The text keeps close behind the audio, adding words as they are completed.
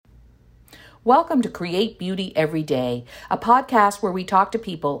Welcome to Create Beauty Every Day, a podcast where we talk to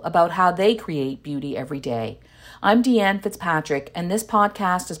people about how they create beauty every day. I'm Deanne Fitzpatrick, and this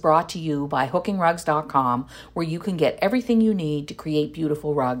podcast is brought to you by hookingrugs.com, where you can get everything you need to create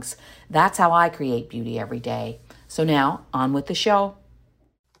beautiful rugs. That's how I create beauty every day. So now, on with the show.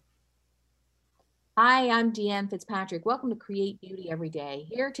 Hi, I'm Deanne Fitzpatrick. Welcome to Create Beauty Every Day.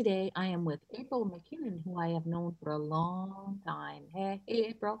 Here today, I am with April McKinnon, who I have known for a long time. Hey,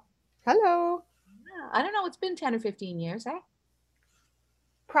 April. Hello. Yeah, I don't know, it's been 10 or 15 years, eh?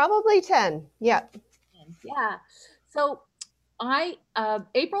 Probably 10. Yeah. Yeah. So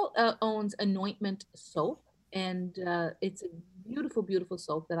April owns Anointment Soap, and it's a beautiful, beautiful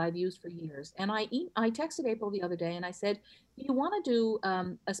soap that I've used for years. And I texted April the other day and I said, "Do you want to do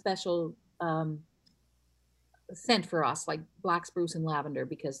a special scent for us, like black spruce and lavender,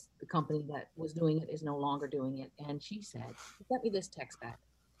 because the company that was doing it is no longer doing it?" And she sent me this text back.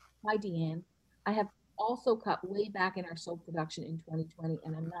 "Hi, Deanne. I have also cut way back in our soap production in 2020,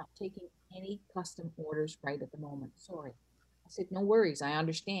 and I'm not taking any custom orders right at the moment. Sorry." I said, "No worries. I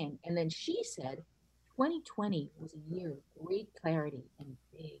understand." And then she said, "2020 was a year of great clarity and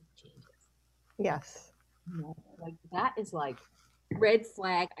big changes." Yes. You know, like that is like red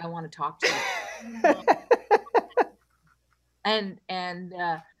flag. I want to talk to you.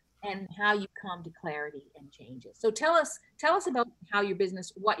 And how you come to clarity and changes. So tell us about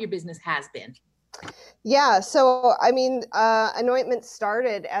what your business has been. Yeah. So, Anointment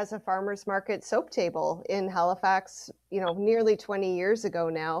started as a farmer's market soap table in Halifax, nearly 20 years ago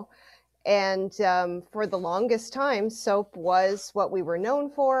now. And for the longest time, soap was what we were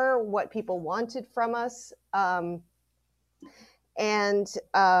known for, what people wanted from us.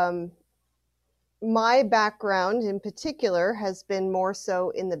 My background in particular has been more so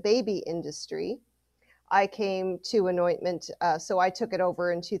in the baby industry. I came to Anointment, so I took it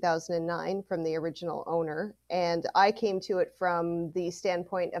over in 2009 from the original owner, and I came to it from the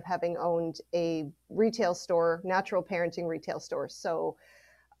standpoint of having owned a retail store, natural parenting retail store. So,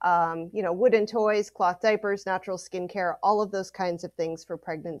 wooden toys, cloth diapers, natural skincare, all of those kinds of things for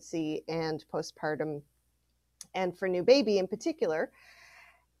pregnancy and postpartum, and for new baby in particular.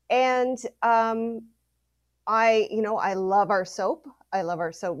 And I love our soap. I love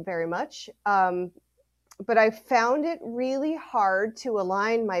our soap very much. But I found it really hard to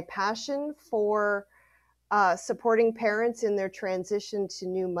align my passion for supporting parents in their transition to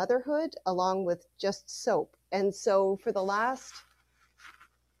new motherhood along with just soap. And so for the last,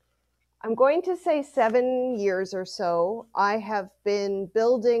 I'm going to say 7 years or so, I have been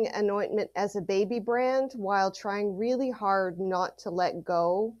building Anointment as a baby brand while trying really hard not to let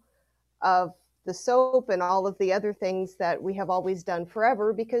go of the soap and all of the other things that we have always done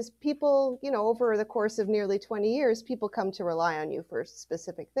forever, because people, over the course of nearly 20 years, people come to rely on you for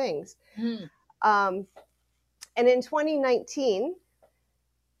specific things. And in 2019,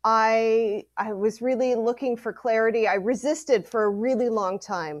 I was really looking for clarity. I resisted for a really long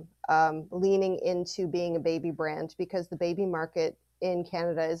time leaning into being a baby brand, because the baby market in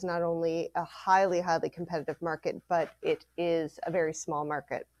Canada is not only a highly, highly competitive market, but it is a very small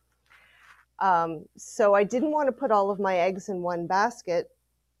market. So I didn't want to put all of my eggs in one basket.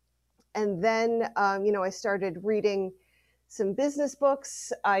 And then, I started reading some business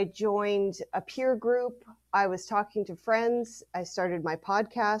books. I joined a peer group. I was talking to friends. I started my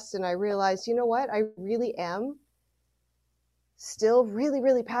podcast, and I realized, you know what? I really am still really,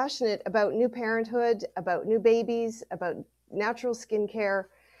 really passionate about new parenthood, about new babies, about natural skincare.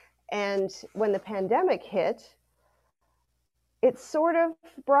 And when the pandemic hit, it sort of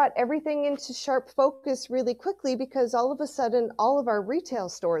brought everything into sharp focus really quickly, because all of a sudden, all of our retail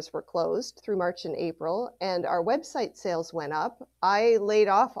stores were closed through March and April, and our website sales went up. I laid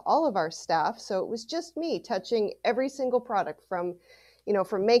off all of our staff, so it was just me touching every single product from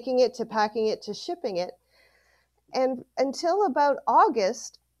making it to packing it to shipping it. And until about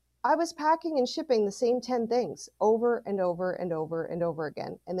August, I was packing and shipping the same 10 things over and over and over and over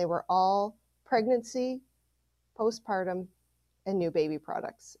again. And they were all pregnancy, postpartum, and new baby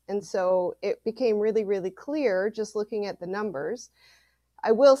products. And so it became really, really clear just looking at the numbers.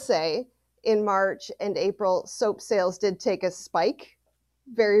 I will say in March and April, soap sales did take a spike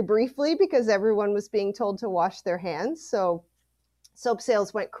very briefly because everyone was being told to wash their hands. So soap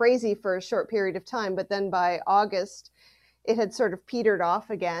sales went crazy for a short period of time, but then by August, it had sort of petered off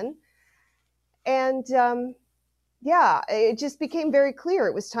again. And it just became very clear.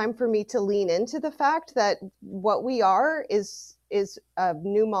 It was time for me to lean into the fact that what we are is a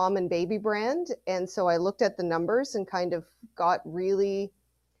new mom and baby brand. And so I looked at the numbers and kind of got really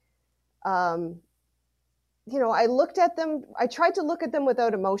I looked at them, I tried to look at them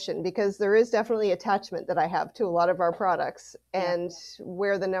without emotion because there is definitely attachment that I have to a lot of our products. Yeah. And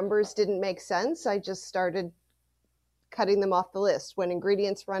where the numbers didn't make sense, I just started cutting them off the list. When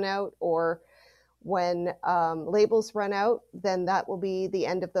ingredients run out or when labels run out, then that will be the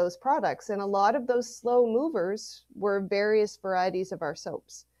end of those products. And a lot of those slow movers were various varieties of our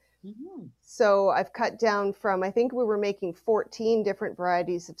soaps. Mm-hmm. So I've cut down from, I think we were making 14 different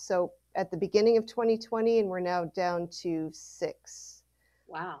varieties of soap at the beginning of 2020, and we're now down to 6.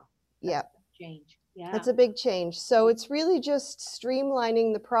 Wow. That's Yeah, a change. Yeah. that's a big change. So it's really just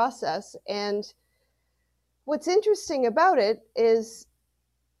streamlining the process. And what's interesting about it is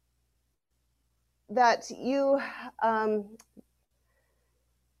that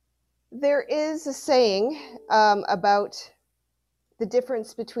there is a saying about the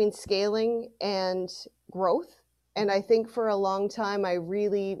difference between scaling and growth. And I think for a long time, I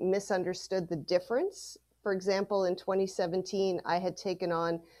really misunderstood the difference. For example, in 2017, I had taken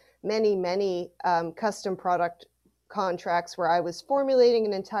on many custom product contracts where I was formulating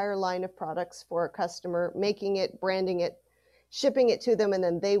an entire line of products for a customer, making it, branding it, shipping it to them, and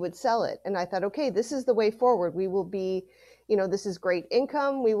then they would sell it. And I thought, okay, this is the way forward. We will be, this is great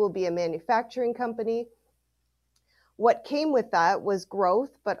income. We will be a manufacturing company. What came with that was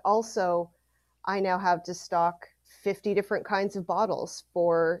growth, but also I now have to stock 50 different kinds of bottles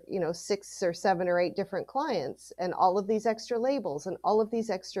for, 6 or 7 or 8 different clients, and all of these extra labels and all of these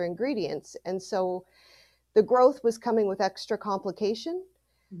extra ingredients. And so the growth was coming with extra complication.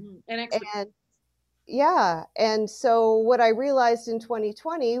 Mm-hmm. And extra. And yeah. And so what I realized in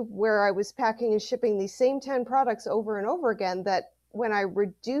 2020, where I was packing and shipping these same 10 products over and over again, that when I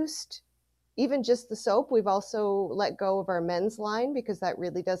reduced even just the soap, we've also let go of our men's line because that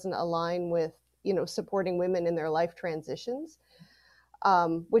really doesn't align with, supporting women in their life transitions,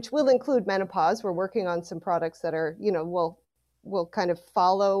 which will include menopause. We're working on some products that are, will kind of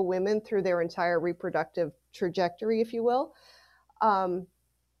follow women through their entire reproductive trajectory, if you will.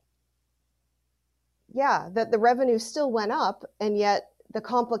 Yeah, that the revenue still went up, and yet the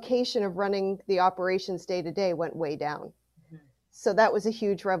complication of running the operations day to day went way down. Mm-hmm. So that was a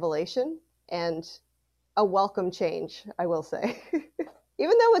huge revelation and a welcome change, I will say.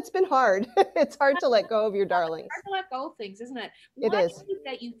 Even though it's been hard, it's hard to let go of your darlings. It's hard to let go of things, isn't it? It Why is. is it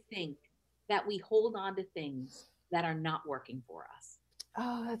that you think that we hold on to things that are not working for us?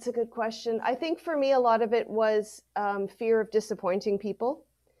 Oh, that's a good question. I think for me, a lot of it was fear of disappointing people.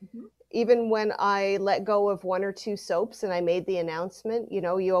 Mm-hmm. Even when I let go of 1 or 2 soaps and I made the announcement,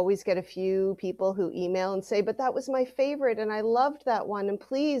 you always get a few people who email and say, but that was my favorite and I loved that one and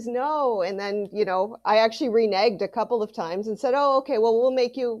please no. And then, I actually reneged a couple of times and said, oh, okay, well, we'll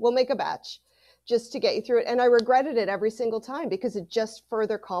make a batch just to get you through it. And I regretted it every single time because it just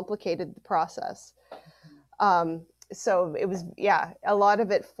further complicated the process. So it was, a lot of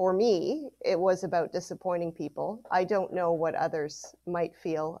it for me, it was about disappointing people. I don't know what others might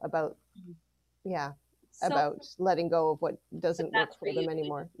feel about, about letting go of what doesn't work for them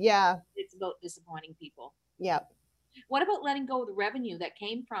anymore. Yeah. It's about disappointing people. Yeah. What about letting go of the revenue that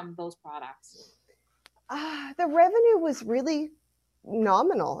came from those products? The revenue was really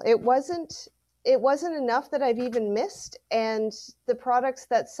nominal. It wasn't enough that I've even missed. And the products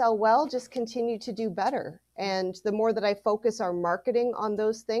that sell well just continue to do better. And the more that I focus our marketing on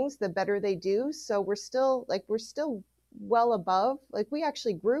those things, the better they do. So we're still well above, we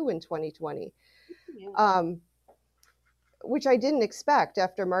actually grew in 2020, which I didn't expect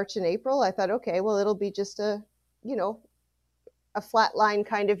after March and April. I thought, okay, well, it'll be just a flat line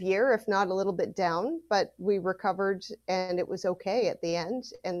kind of year, if not a little bit down, but we recovered and it was okay at the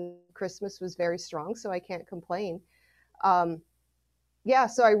end. And Christmas was very strong, so I can't complain.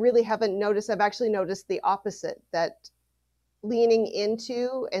 So I really haven't noticed. I've actually noticed the opposite, that leaning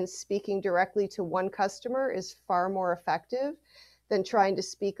into and speaking directly to one customer is far more effective than trying to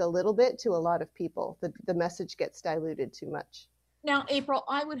speak a little bit to a lot of people. The message gets diluted too much. Now, April,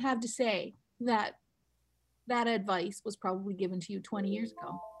 I would have to say that advice was probably given to you 20 years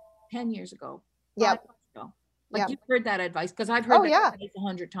ago, 10 years ago, 5 years ago. You've heard that advice, because I've heard that advice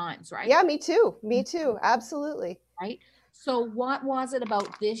 100 times, right? Yeah, me too. Absolutely. Right. So what was it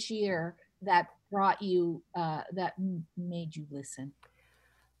about this year that brought you, that made you listen?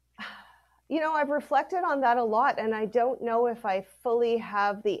 I've reflected on that a lot, and I don't know if I fully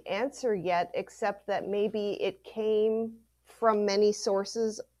have the answer yet, except that maybe it came from many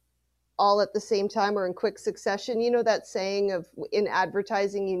sources all at the same time or in quick succession. That saying of, in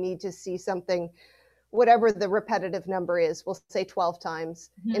advertising, you need to see something, whatever the repetitive number is, we'll say 12 times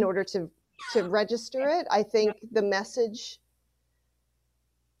in order to register it. I think the message,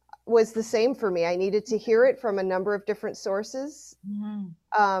 was the same for me. I needed to hear it from a number of different sources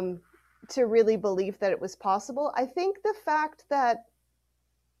Mhm. to really believe that it was possible. I think the fact that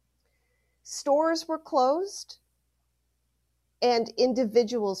stores were closed and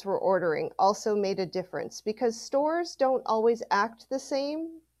individuals were ordering also made a difference, because stores don't always act the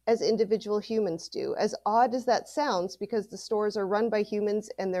same as individual humans do. As odd as that sounds, because the stores are run by humans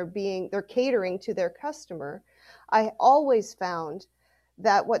and they're catering to their customer, I always found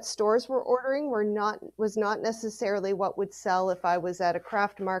that what stores were ordering was not necessarily what would sell if I was at a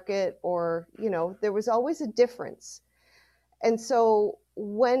craft market, or, there was always a difference. And so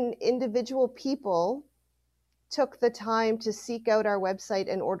when individual people took the time to seek out our website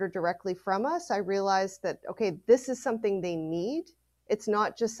and order directly from us, I realized that, okay, this is something they need. It's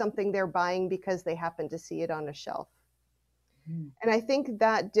not just something they're buying because they happen to see it on a shelf. Mhm. And I think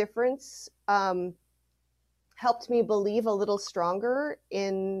that difference helped me believe a little stronger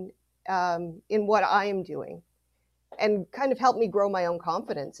in what I am doing, and kind of helped me grow my own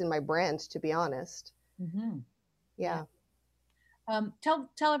confidence in my brand, to be honest. Mhm. Yeah. Yeah.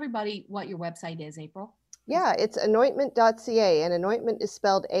 Tell everybody what your website is, April. Yeah, it's anointment.ca, and anointment is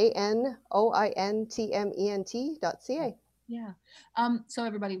spelled ANOINTMENT.ca. Yeah. So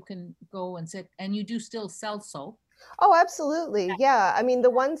everybody can go and sit, and you do still sell soap. Oh, absolutely. Yeah. I mean, the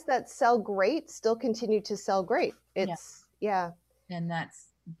ones that sell great still continue to sell great. Yeah. Yeah, And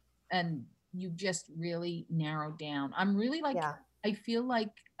and you just really narrowed down. I'm really like, yeah, I feel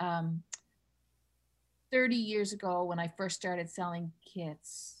like 30 years ago when I first started selling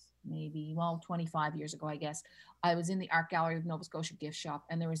kits, maybe, well, 25 years ago, I guess, I was in the Art Gallery of Nova Scotia gift shop,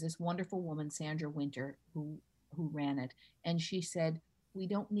 and there was this wonderful woman, Sandra Winter, who ran it. And she said, "We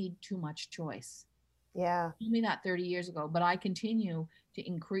don't need too much choice." yeah, Told me that 30 years ago, but I continue to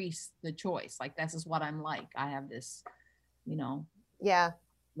increase the choice. Like, this is what I'm like. I have this, you know, yeah,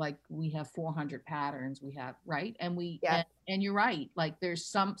 like we have 400 patterns, we have, right, and yeah, and you're right, like there's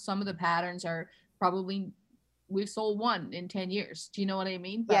some of the patterns are probably, we've sold one in 10 years, do you know what I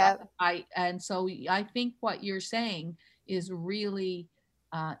mean? But yeah. and so I think what you're saying is really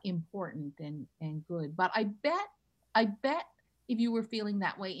important and good. But I bet if you were feeling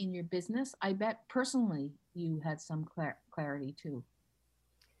that way in your business, I bet personally you had some clarity too.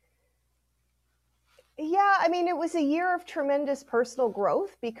 Yeah, I mean, it was a year of tremendous personal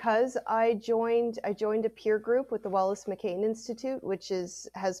growth, because I joined a peer group with the Wallace McCain Institute, which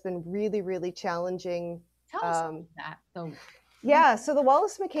has been really, really challenging. Tell us Um, about that though. Yeah. yeah, so the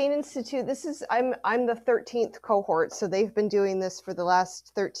Wallace McCain Institute, I'm the 13th cohort, so they've been doing this for the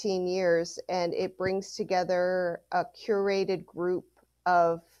last 13 years, and it brings together a curated group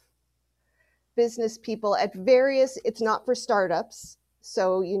of business people at various, it's not for startups,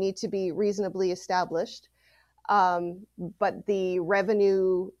 so you need to be reasonably established. But the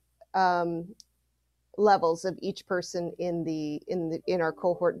revenue um, levels of each person in our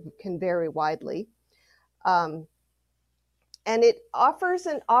cohort can vary widely. Um, and it offers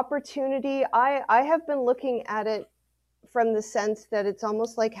an opportunity. I have been looking at it from the sense that it's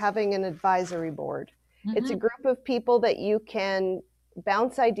almost like having an advisory board. It's a Hmm. group of people that you can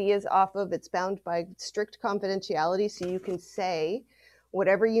bounce ideas off of. It's bound by strict confidentiality, so you can say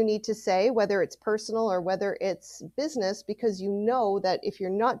whatever you need to say, whether it's personal or whether it's business, because you know that if you're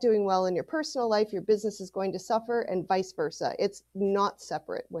not doing well in your personal life, your business is going to suffer, and vice versa. It's not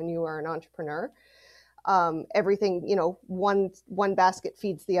separate when you are an entrepreneur. Everything, one basket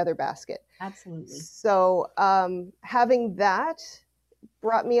feeds the other basket. Absolutely. So having that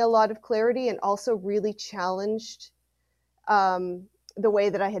brought me a lot of clarity, and also really challenged the way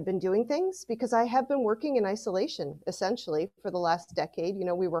that I had been doing things, because I have been working in isolation essentially for the last decade.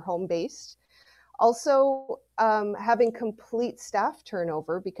 We were home based. Also, having complete staff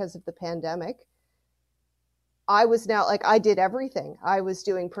turnover because of the pandemic, I was now, like, I did everything. I was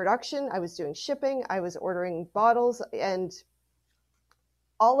doing production, I was doing shipping, I was ordering bottles, and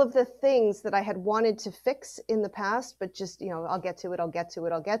all of the things that I had wanted to fix in the past, but just, I'll get to it, I'll get to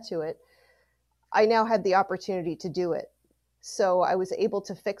it, I'll get to it. I now had the opportunity to do it. So I was able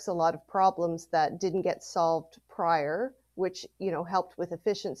to fix a lot of problems that didn't get solved prior, which, helped with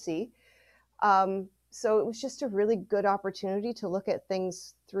efficiency. So it was just a really good opportunity to look at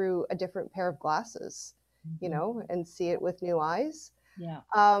things through a different pair of glasses, Mhm. and see it with new eyes. Yeah.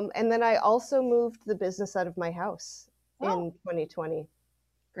 And then I also moved the business out of my house Oh, in 2020.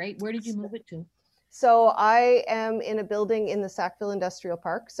 great. Where did you move it to? So I am in a building in the Sackville Industrial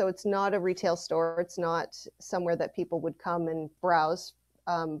Park. So it's not a retail store. It's not somewhere that people would come and browse,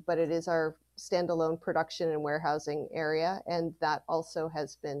 but it is our standalone production and warehousing area. And that also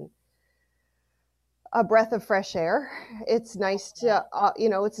has been a breath of fresh air. It's nice to,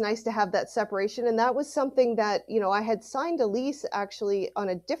 it's nice to have that separation. And that was something that, I had signed a lease actually on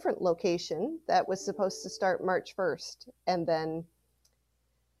a different location that was supposed to start March 1st. And then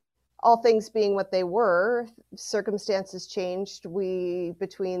all things being what they were, circumstances changed.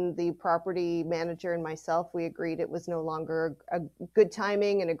 Between the property manager and myself, we agreed it was no longer a good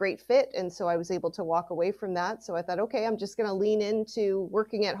timing and a great fit. And so I was able to walk away from that. So I thought, okay, I'm just going to lean into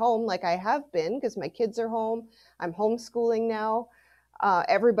working at home like I have been because my kids are home. I'm homeschooling now.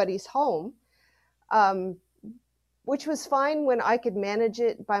 Everybody's home, which was fine when I could manage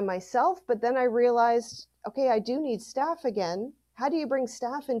it by myself. But then I realized, okay, I do need staff again. How do you bring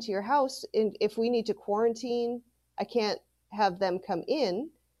staff into your house? And if we need to quarantine, I can't have them come in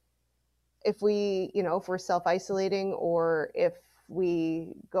if we're self-isolating, or if we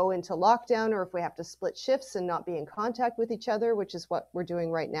go into lockdown, or if we have to split shifts and not be in contact with each other, which is what we're doing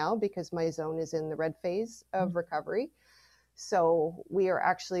right now because my zone is in the red phase of recovery. So we are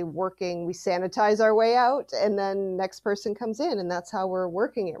actually working, we sanitize our way out and then next person comes in, and that's how we're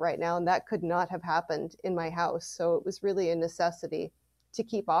working it right now. And that could not have happened in my house. So it was really a necessity to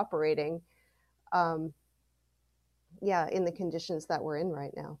keep operating, in the conditions that we're in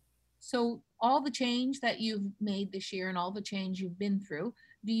right now. So all the change that you've made this year and all the change you've been through,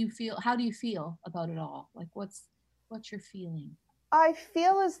 how do you feel about it all? Like what's your feeling? I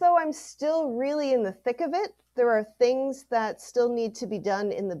feel as though I'm still really in the thick of it. There are things that still need to be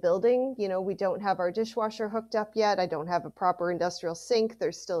done in the building. We don't have our dishwasher hooked up yet. I don't have a proper industrial sink.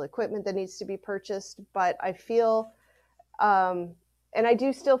 There's still equipment that needs to be purchased. But I feel, and I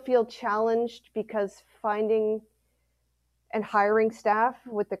do still feel challenged because finding and hiring staff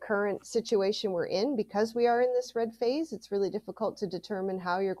with the current situation we're in, because we are in this red phase, it's really difficult to determine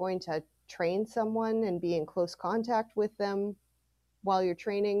how you're going to train someone and be in close contact with them while you're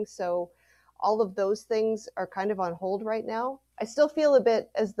training. So all of those things are kind of on hold right now. I still feel a bit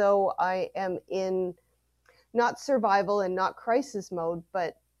as though I am in not survival and not crisis mode,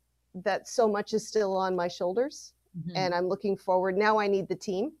 but that so much is still on my shoulders. Mm-hmm. And I'm looking forward. Now I need the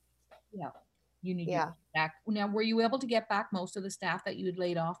team. Yeah. You need back. Now, were you able to get back most of the staff that you had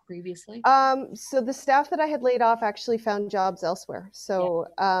laid off previously? So the staff that I had laid off actually found jobs elsewhere. So,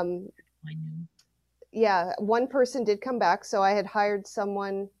 I knew. Yeah, one person did come back. So I had hired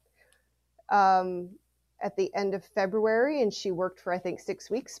someone at the end of February, and she worked for, I think, 6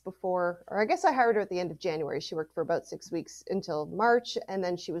 weeks before, or I guess I hired her at the end of January. She worked for about 6 weeks until March, and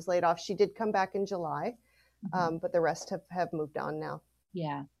then she was laid off. She did come back in July, but the rest have moved on now.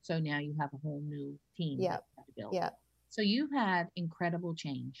 Yeah. So now you have a whole new team. Yeah. To build. Yeah. So you've had incredible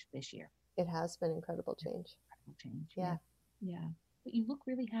change this year. It has been incredible change. Incredible change. Yeah. Yeah. But you look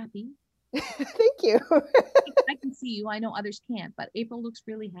really happy. Thank you. I can see you. I know others can't, but April looks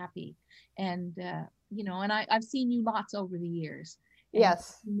really happy. And, and I've seen you lots over the years.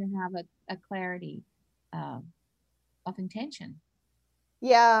 Yes. You seem to have a clarity of intention.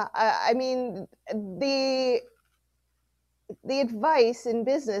 Yeah. I mean, the advice in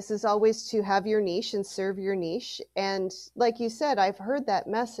business is always to have your niche and serve your niche. And like you said, I've heard that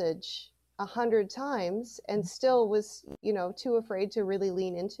message 100 times and still was, too afraid to really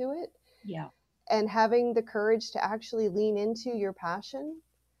lean into it. Yeah. And having the courage to actually lean into your passion.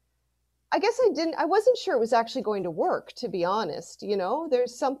 I guess I wasn't sure it was actually going to work, to be honest.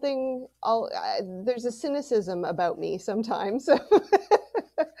 There's something, there's a cynicism about me sometimes of,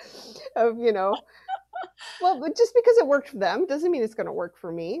 well, but just because it worked for them doesn't mean it's going to work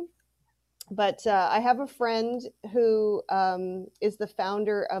for me. But I have a friend who is the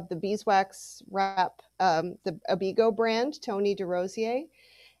founder of the beeswax wrap, the Abigo brand, Tony DeRosier.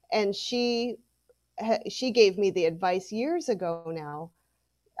 And she gave me the advice years ago now.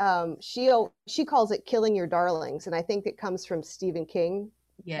 She calls it killing your darlings. And I think it comes from Stephen King.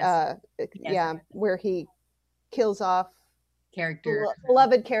 Yes. Yeah, where he kills off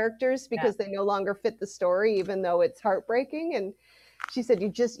beloved characters because they no longer fit the story, even though it's heartbreaking. And she said, you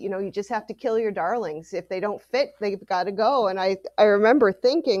just have to kill your darlings. If they don't fit, they've got to go. And I remember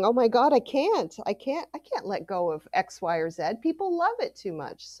thinking, oh my God, I can't let go of X, Y, or Z. People love it too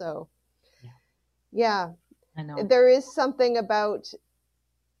much. So yeah, I know there is something about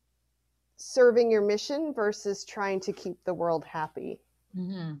serving your mission versus trying to keep the world happy.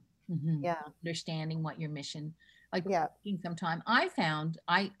 Mm-hmm. Mm-hmm. Yeah. Understanding what your mission, taking some time. I found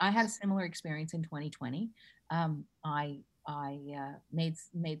I had a similar experience in 2020. I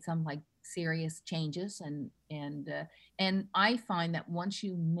made some serious changes and I find that once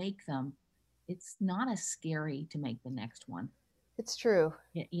you make them, it's not as scary to make the next one. It's true.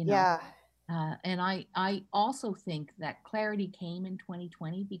 Yeah. And I also think that clarity came in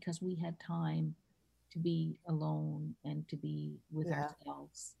 2020 because we had time to be alone and to be with Yeah.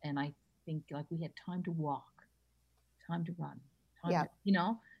 ourselves. And I think like we had time to walk, time to run, time Yeah. to, you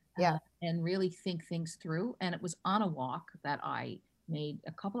know, Yeah. and really think things through. And it was on a walk that I made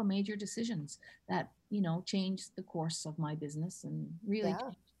a couple of major decisions that, you know, changed the course of my business and really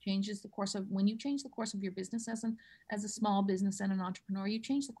Yeah. changes the course of when you change the course of your business as a small business and an entrepreneur, you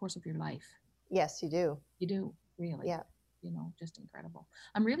change the course of your life. Yes, you do. You do, really. Yeah. You know, just incredible.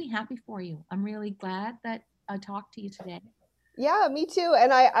 I'm really happy for you. I'm really glad that I talked to you today. Yeah, me too.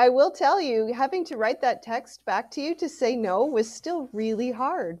 And I will tell you, having to write that text back to you to say no was still really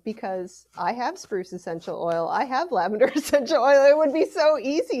hard because I have spruce essential oil. I have lavender essential oil. It would be so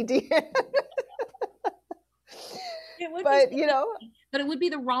easy, Deanne. It would be, But, you know, but it would be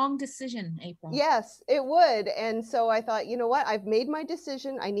the wrong decision, April. yes, it would. And so I thought, you know what? I've made my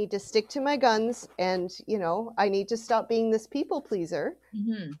decision. I need to stick to my guns and, you know, I need to stop being this people pleaser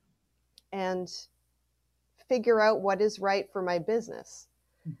Mm-hmm. and figure out what is right for my business.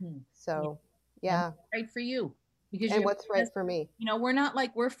 Mm-hmm. So, And yeah. right for you, because And what's right for me? you know, we're not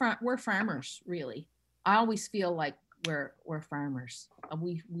like we're farmers, really. I always feel like we're farmers.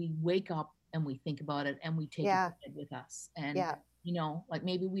 We wake up and we think about it and we take Yeah. it with us. And Yeah. you know, like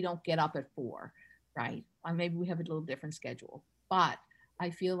maybe we don't get up at 4, right? Or maybe we have a little different schedule. But I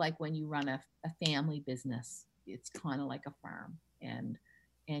feel like when you run a family business, it's kind of like a farm, and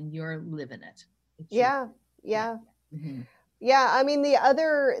you're living it. It's your, Yeah. Yeah. Mhm. Yeah, I mean the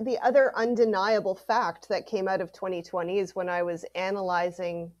other undeniable fact that came out of 2020 is when I was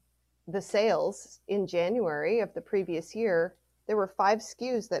analyzing the sales in January of the previous year, there were 5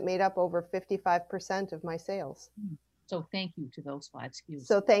 SKUs that made up over 55% of my sales. So thank you to those 5 SKUs.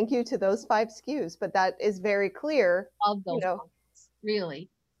 So thank you to those 5 SKUs, but that is very clear, Of you those know. products, really.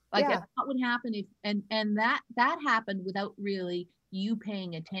 Like Yeah. what would happen if and that happened without really you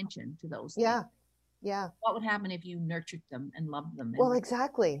paying attention to those things. Yeah. Yeah. What would happen if you nurtured them and loved them and Well,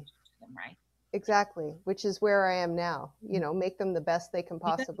 exactly. them, right? Exactly, which is where I am now. You know, make them the best they can You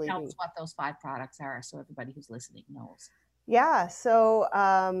could possibly tell be. us what those 5 products are so everybody who's listening knows. Yeah, so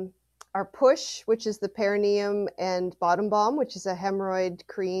our Push, which is the perineum and bottom balm, which is a hemorrhoid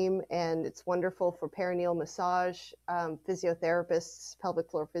cream, and it's wonderful for perineal massage. Physiotherapists, pelvic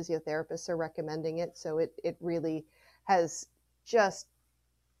floor physiotherapists are recommending it. So it really has just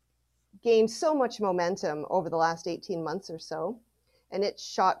gained so much momentum over the last 18 months or so. And it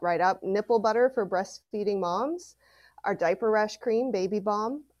shot right up. Nipple butter for breastfeeding moms. Our diaper rash cream, baby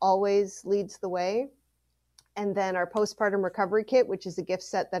balm, always leads the way. And then our postpartum recovery kit, which is a gift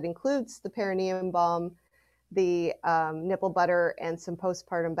set that includes the perineum balm, the nipple butter, and some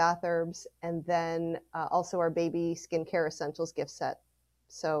postpartum bath herbs, and then also our baby skincare essentials gift set.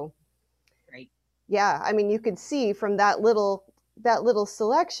 So, Great. Yeah, I mean, you could see from that little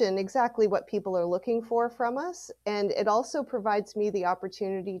selection exactly what people are looking for from us, and it also provides me the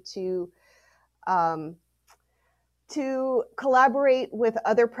opportunity to collaborate with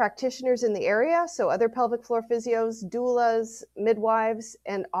other practitioners in the area, so other pelvic floor physios, doulas, midwives,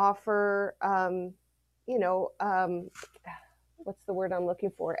 and offer, what's the word I'm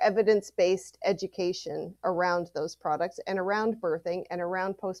looking for? Evidence-based education around those products and around birthing and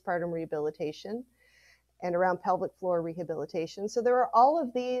around postpartum rehabilitation and around pelvic floor rehabilitation. So there are all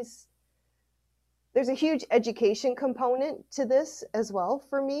of these. There's a huge education component to this as well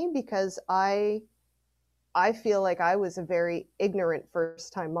for me because I feel like I was a very ignorant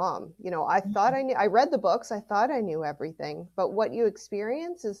first-time mom. You know, I thought I knew, I read the books, I thought I knew everything, but what you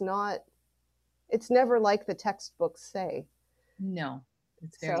experience is not, it's never like the textbooks say. No,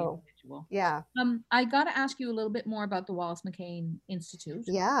 it's very individual. Yeah. I got to ask you a little bit more about the Wallace McCain Institute.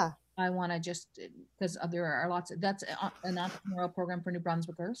 Yeah. I want to just, because there are lots of, that's an entrepreneurial program for New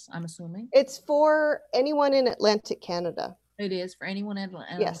Brunswickers, I'm assuming. It's for anyone in Atlantic Canada. It is for anyone in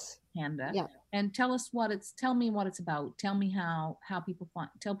yes. Canada. Yeah. And tell me what it's about. Tell me how people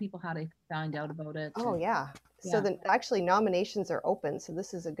tell people how to find out about it. Oh, yeah. So actually nominations are open. So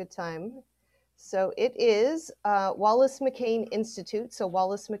this is a good time. So it is Wallace McCain Institute. So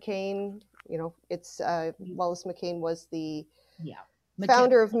Wallace McCain, you know, it's Wallace McCain was the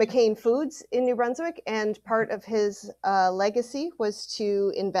founder of McCain Foods in New Brunswick, and part of his legacy was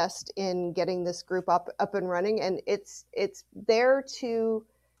to invest in getting this group up and running. And it's there to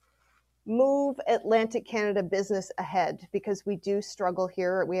move Atlantic Canada business ahead because we do struggle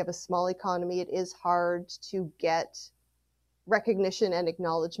here. We have a small economy. It is hard to get recognition and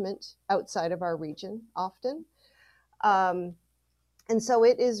acknowledgement outside of our region often. And so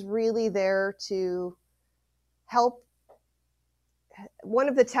it is really there to help. One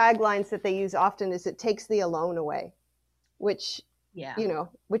of the taglines that they use often is it takes the alone away, which Yeah.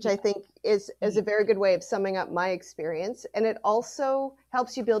 which Yeah. I think is a very good way of summing up my experience. And it also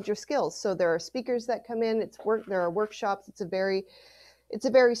helps you build your skills. So there are speakers that come in, there are workshops. It's a very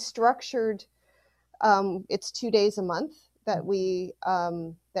structured, it's 2 days a month that we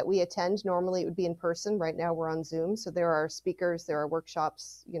attend. Normally it would be in person. Right now we're on Zoom. So there are speakers, there are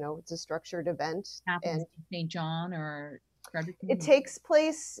workshops, it's a structured event. Happens And in St. John or it Fredericton. takes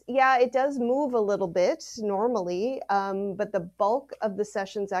place, yeah, it does move a little bit normally, but the bulk of the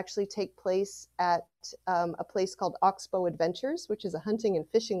sessions actually take place at a place called Oxbow Adventures, which is a hunting and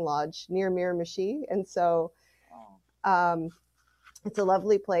fishing lodge near Miramichi. And so um, it's a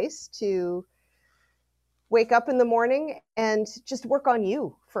lovely place to wake up in the morning and just work on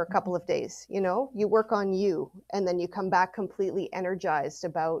you for a couple of days. You work on you, and then you come back completely energized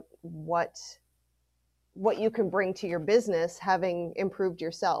about what you can bring to your business, having improved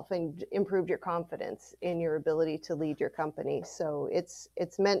yourself and improved your confidence in your ability to lead your company. So it's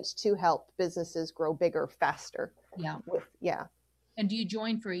meant to help businesses grow bigger faster. Yeah. Yeah. And do you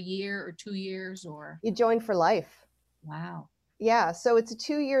join for a year or 2 years or? You join for life. Wow. Yeah. So it's a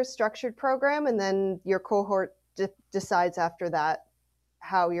 2-year structured program, and then your cohort decides after that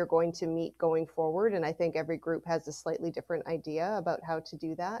how you're going to meet going forward. And I think every group has a slightly different idea about how to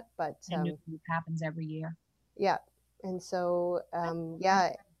do that. But And new group happens every year. yeah. And so,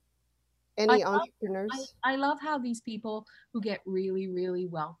 I any love, entrepreneurs? I love how these people who get really, really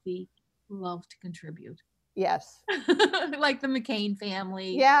wealthy love to contribute. Yes. Like the McCain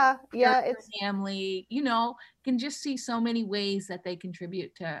family, Yeah. your Yeah. It's family, can just see so many ways that they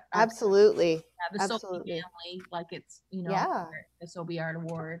contribute to our absolutely. the Sobe Absolutely. family, like it's, Yeah. the Sobe Art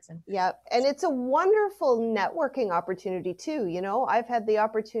Awards. And Yeah. And it's a wonderful networking opportunity too. I've had the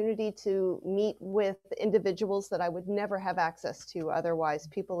opportunity to meet with individuals that I would never have access to otherwise,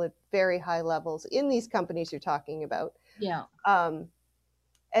 people at very high levels in these companies you're talking about. yeah.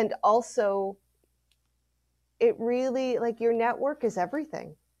 And also, it really, like, your network is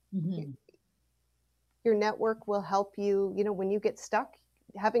everything. Mm-hmm. Your network will help you, when you get stuck,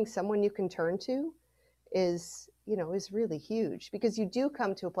 having someone you can turn to is really huge, because you do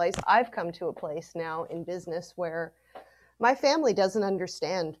come to a place. I've come to a place now in business where my family doesn't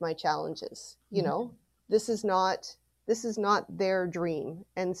understand my challenges. Mm-hmm. This is not their dream.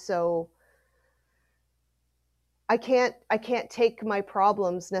 And so I can't take my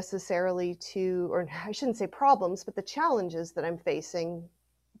problems necessarily or I shouldn't say problems, but the challenges that I'm facing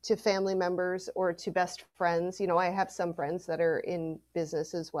to family members or to best friends. I have some friends that are in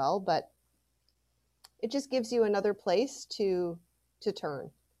business as well, but it just gives you another place to turn.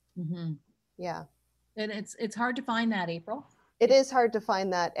 Mm-hmm. Yeah. And it's hard to find that, April. It is hard to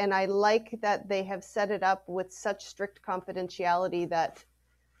find that. And I like that they have set it up with such strict confidentiality that,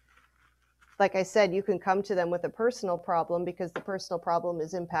 like I said, you can come to them with a personal problem because the personal problem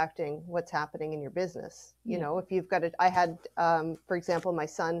is impacting what's happening in your business. If you've got I had, for example, my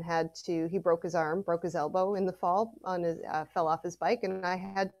son he broke his arm, broke his elbow in the fall fell off his bike, and I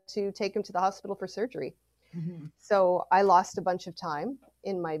had to take him to the hospital for surgery. Mm-hmm. So I lost a bunch of time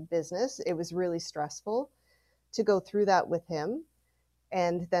in my business. It was really stressful to go through that with him.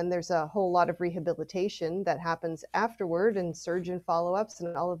 And then there's a whole lot of rehabilitation that happens afterward, and surgeon follow-ups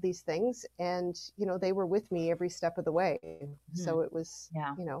and all of these things. And, they were with me every step of the way. Mm-hmm. So it was,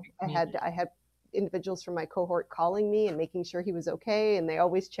 I had individuals from my cohort calling me and making sure he was okay. And they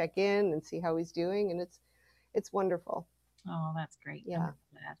always check in and see how he's doing. And it's wonderful. Oh, that's great. Yeah.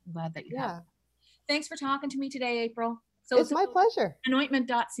 I'm glad that you have. Thanks for talking to me today, April. So it's my pleasure.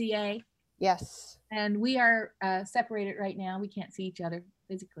 Anointment.ca. Yes. And we are separated right now. We can't see each other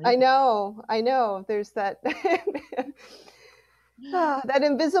physically. I know. There's that that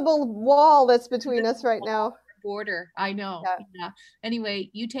invisible wall that's between us right now. Border. I know. Yeah.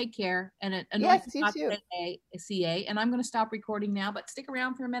 Anyway, you take care. And yes, you too. CA. And I'm going to stop recording now, but stick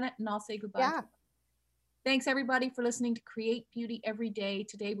around for a minute and I'll say goodbye. Yeah. Thanks everybody for listening to Create Beauty Every Day.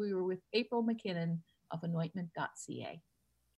 Today we were with April McKinnon of Anointment.ca.